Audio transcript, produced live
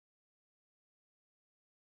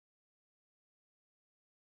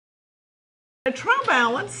A trial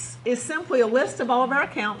balance is simply a list of all of our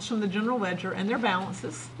accounts from the general ledger and their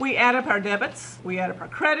balances. We add up our debits, we add up our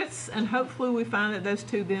credits, and hopefully we find that those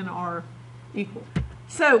two then are equal.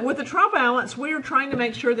 So with the trial balance, we are trying to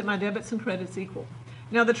make sure that my debits and credits equal.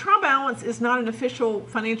 Now the trial balance is not an official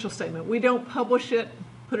financial statement. We don't publish it,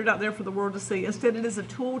 put it out there for the world to see. Instead, it is a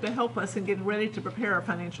tool to help us in getting ready to prepare our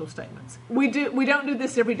financial statements. We don't do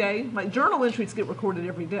this every day. Like journal entries get recorded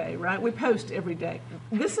every day, right? We post every day.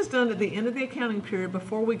 This is done at the end of the accounting period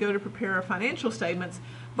before we go to prepare our financial statements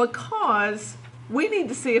because we need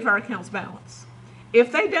to see if our accounts balance.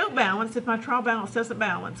 If they don't balance, if my trial balance doesn't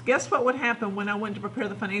balance, guess what would happen when I went to prepare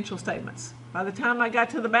the financial statements? By the time I got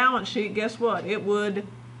to the balance sheet, guess what? It would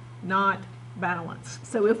not balance.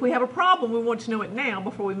 So if we have a problem, we want to know it now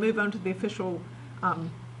before we move on to the official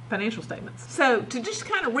financial statements. So to just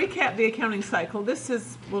kind of recap the accounting cycle, this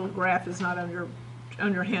little graph is not on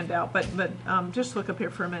your handout, but just look up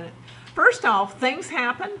here for a minute. First off, things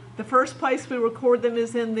happen. The first place we record them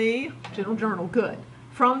is in the general journal. Good.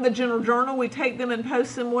 From the general journal, we take them and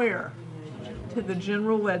post them where? To the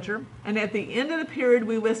general ledger. And at the end of the period,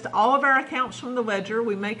 we list all of our accounts from the ledger.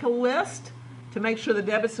 We make a list to make sure the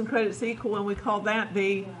debits and credits equal, and we call that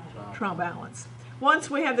the trial balance. Once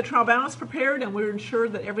we have the trial balance prepared and we're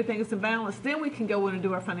ensured that everything is in balance, then we can go in and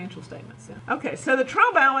do our financial statements. Okay, so the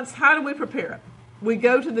trial balance, how do we prepare it? We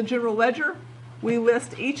go to the general ledger, we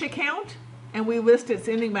list each account, and we list its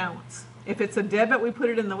ending balance. If it's a debit, we put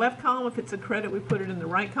it in the left column. If it's a credit, we put it in the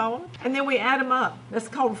right column. And then we add them up. That's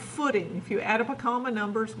called footing. If you add up a column of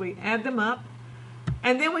numbers, we add them up,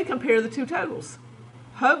 and then we compare the two totals.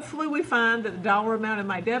 Hopefully we find that the dollar amount of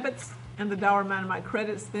my debits and the dollar amount of my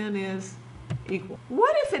credits then is equal.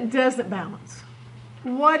 What if it doesn't balance?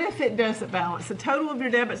 What if it doesn't balance? The total of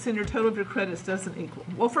your debits and your total of your credits doesn't equal.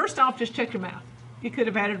 Well, first off, just check your math. You could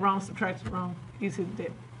have added wrong, subtracted wrong. Easy to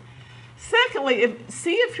do. Secondly,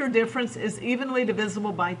 see if your difference is evenly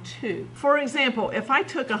divisible by 2. For example, if I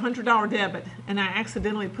took a $100 debit and I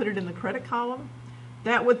accidentally put it in the credit column,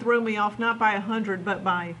 that would throw me off not by 100 but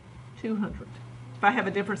by 200. If I have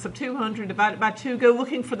a difference of 200 divided by 2, go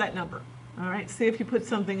looking for that number. All right, see if you put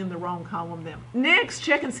something in the wrong column then. Next,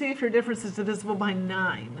 check and see if your difference is divisible by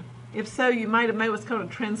 9. If so, you might have made what's called a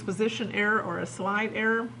transposition error or a slide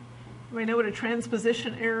error. Anybody know what a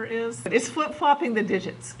transposition error is? It's flip-flopping the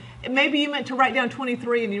digits. Maybe you meant to write down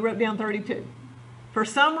 23 and you wrote down 32. For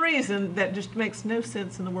some reason, that just makes no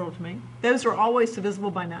sense in the world to me. Those are always divisible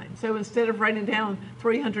by 9. So instead of writing down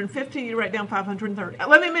 350, you write down 530.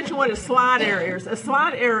 Let me mention what a slide error is. A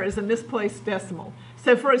slide error is a misplaced decimal.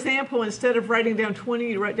 So for example, instead of writing down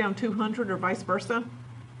 20, you write down 200 or vice versa.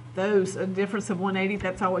 Those, a difference of 180,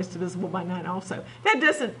 that's always divisible by 9 also. That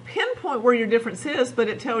doesn't pinpoint where your difference is, but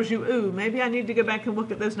it tells you, ooh, maybe I need to go back and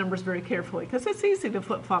look at those numbers very carefully because it's easy to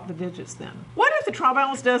flip-flop the digits then. What if the trial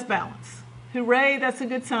balance does balance? Hooray, that's a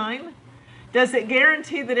good sign. Does it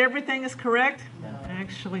guarantee that everything is correct? No.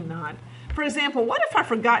 Actually not. For example, what if I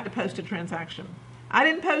forgot to post a transaction? I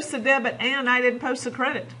didn't post the debit and I didn't post the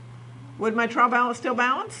credit. Would my trial balance still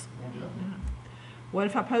balance? No. What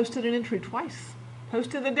if I posted an entry twice?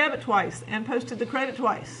 Posted the debit twice and posted the credit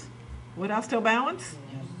twice. Would I still balance?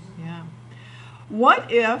 Yes. Yeah.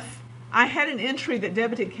 What if I had an entry that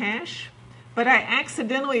debited cash, but I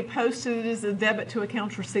accidentally posted it as a debit to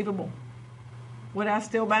accounts receivable? Would I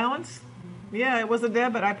still balance? Yeah, it was a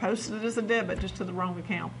debit. I posted it as a debit just to the wrong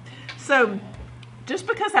account. So just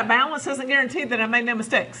because I balance doesn't guarantee that I made no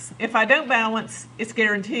mistakes. If I don't balance, it's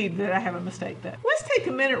guaranteed that I have a mistake there. Let's take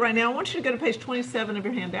a minute right now. I want you to go to page 27 of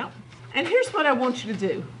your handout. And here's what I want you to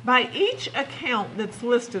do. By each account that's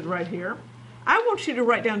listed right here, I want you to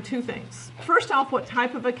write down 2 things. First off, what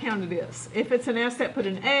type of account it is. If it's an asset, put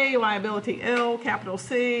an A, liability L, capital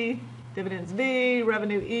C, dividends D,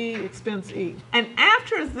 revenue E, expense E. And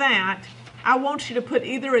after that, I want you to put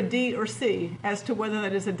either a D or C as to whether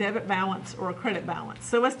that is a debit balance or a credit balance.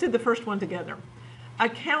 So let's do the first one together.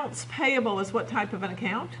 Accounts payable is what type of an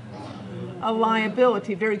account? A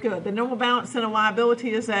liability. Very good. The normal balance in a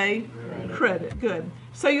liability is a credit. Good.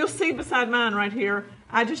 So you'll see beside mine right here,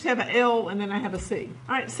 I just have an L and then I have a C.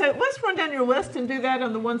 All right, so let's run down your list and do that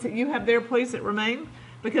on the ones that you have there, please, that remain.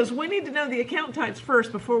 Because we need to know the account types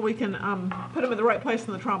first before we can put them in the right place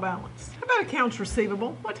in the trial balance. How about accounts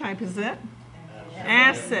receivable? What type is that?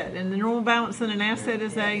 Asset. And the normal balance in an asset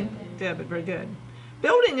is a debit. Very good.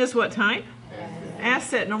 Building is what type?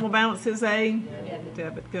 Asset. Normal balance is a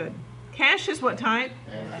debit. Good. Cash is what type?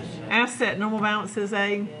 Asset. Normal balance is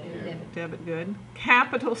a debit. Good.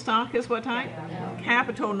 Capital stock is what type?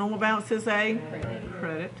 Capital. Normal balance is a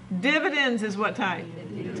credit. Dividends is what type?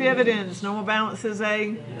 Dividends. Normal balance is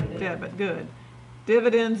a debit. Good.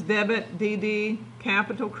 Dividends, debit, DD,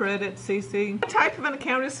 capital, credit, CC. What type of an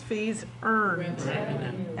account is fees earned?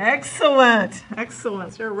 Excellent.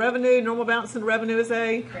 Excellent. So revenue, normal balance and revenue is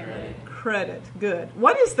a? Credit. Good.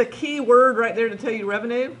 What is the key word right there to tell you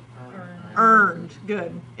revenue? Earned.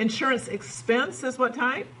 Good. Insurance expense is what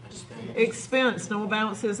type? Expense. Normal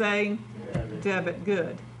balance is a? Debit.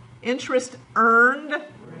 Good. Interest earned?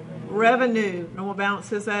 Revenue. Normal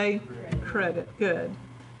balance is a? Credit. Good.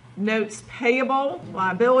 Notes payable,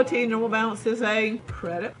 liability, normal balance is a?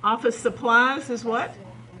 Credit. Office supplies is what?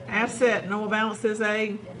 Asset, normal balance is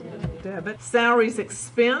a? Debit. Salaries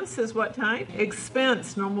expense is what type?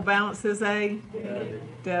 Expense, normal balance is a?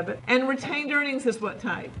 Debit. And retained earnings is what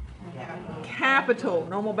type? Capital,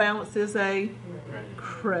 normal balance is a?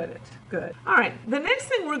 Credit. Good. All right, the next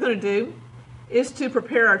thing we're going to do is to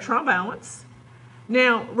prepare our trial balance.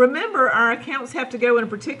 Now, remember, our accounts have to go in a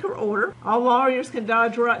particular order. All lawyers can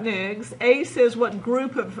dodge rotten eggs. A says what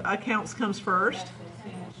group of accounts comes first?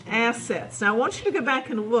 Assets. Now, I want you to go back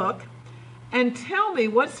and look and tell me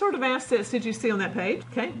what sort of assets did you see on that page?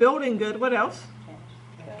 Okay, building, good. What else?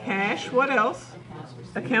 Cash. What else?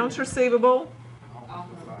 Accounts receivable.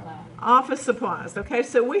 Office supplies. Okay,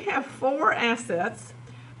 so we have 4 assets.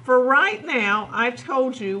 For right now, I've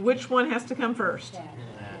told you which one has to come first.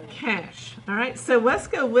 Cash. All right, so let's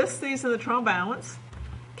go list these in the trial balance.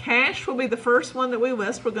 Cash will be the first one that we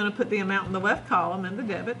list. We're going to put the amount in the left column and the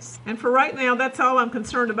debits. And for right now, that's all I'm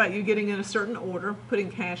concerned about, you getting in a certain order,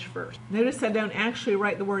 putting cash first. Notice I don't actually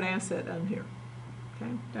write the word asset on here.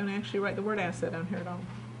 Okay, don't actually write the word asset on here at all.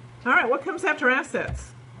 All right, what comes after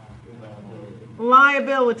assets?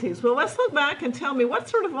 Liabilities. Well, let's look back and tell me what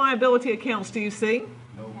sort of liability accounts do you see?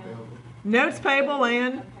 Notes payable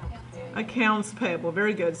and accounts payable.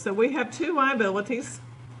 Very good. So we have 2 liabilities.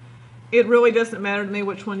 It really doesn't matter to me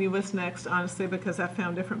which one you list next, honestly, because I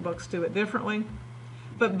found different books do it differently.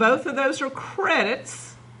 But both of those are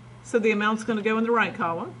credits, so the amount's going to go in the right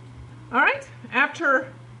column. All right.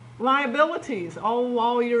 After liabilities, all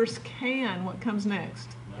lawyers can. What comes next?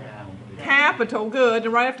 Capital. Good.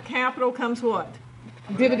 And right after capital comes what?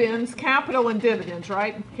 Dividends, capital and dividends,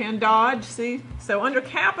 right? Can dodge, see? So under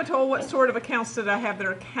capital, what sort of accounts did I have that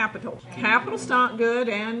are capital? Capital stock, good,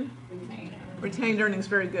 and retained earnings,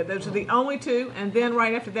 very good. Those are the only 2. And then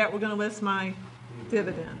right after that, we're going to list my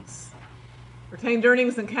dividends. Retained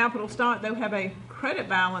earnings and capital stock, they'll have a credit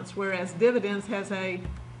balance, whereas dividends has a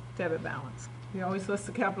debit balance. You always list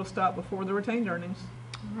the capital stock before the retained earnings.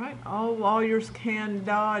 All right, all lawyers can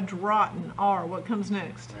dodge rotten. R, what comes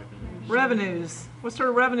next? Revenues. What sort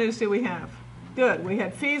of revenues do we have? Good. We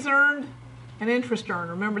had fees earned and interest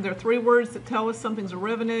earned. Remember, there are 3 words that tell us something's a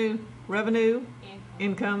revenue. Revenue,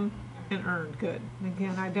 income, and earned. Good. And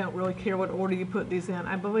again, I don't really care what order you put these in.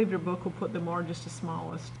 I believe your book will put them largest to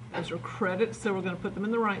smallest. Those are credits, so we're going to put them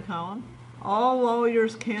in the right column. All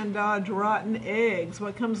lawyers can dodge rotten eggs.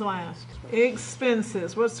 What comes last?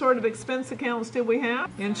 Expenses. What sort of expense accounts do we have?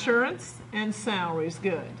 Insurance and salaries.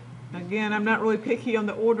 Good. Again, I'm not really picky on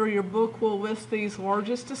the order. Your book will list these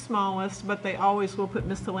largest to smallest, but they always will put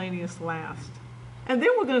miscellaneous last. And then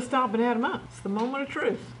we're going to stop and add them up. It's the moment of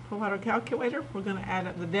truth. Pull out our calculator. We're going to add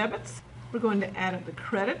up the debits. We're going to add up the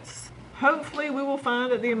credits. Hopefully, we will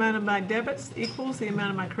find that the amount of my debits equals the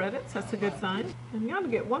amount of my credits. That's a good sign. And you ought to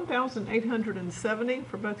get 1,870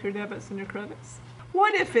 for both your debits and your credits.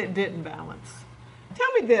 What if it didn't balance?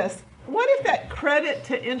 Tell me this. What if that credit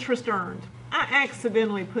to interest earned, I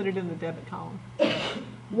accidentally put it in the debit column?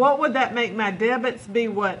 What would that make my debits be?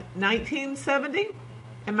 What, 1970?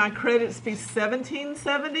 And my credits be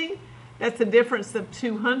 1770? That's a difference of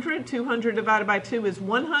 200. 200 divided by 2 is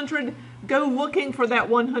 100. Go looking for that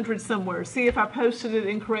 100 somewhere. See if I posted it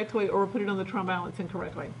incorrectly or put it on the trial balance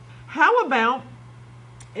incorrectly. How about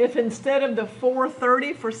if instead of the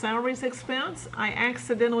 430 for salaries expense, I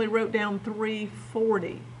accidentally wrote down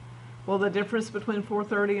 340? Well, the difference between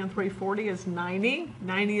 430 and 340 is 90.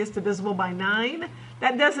 90 is divisible by 9.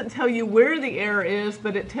 That doesn't tell you where the error is,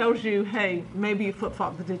 but it tells you, hey, maybe you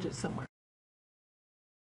flip-flop the digits somewhere.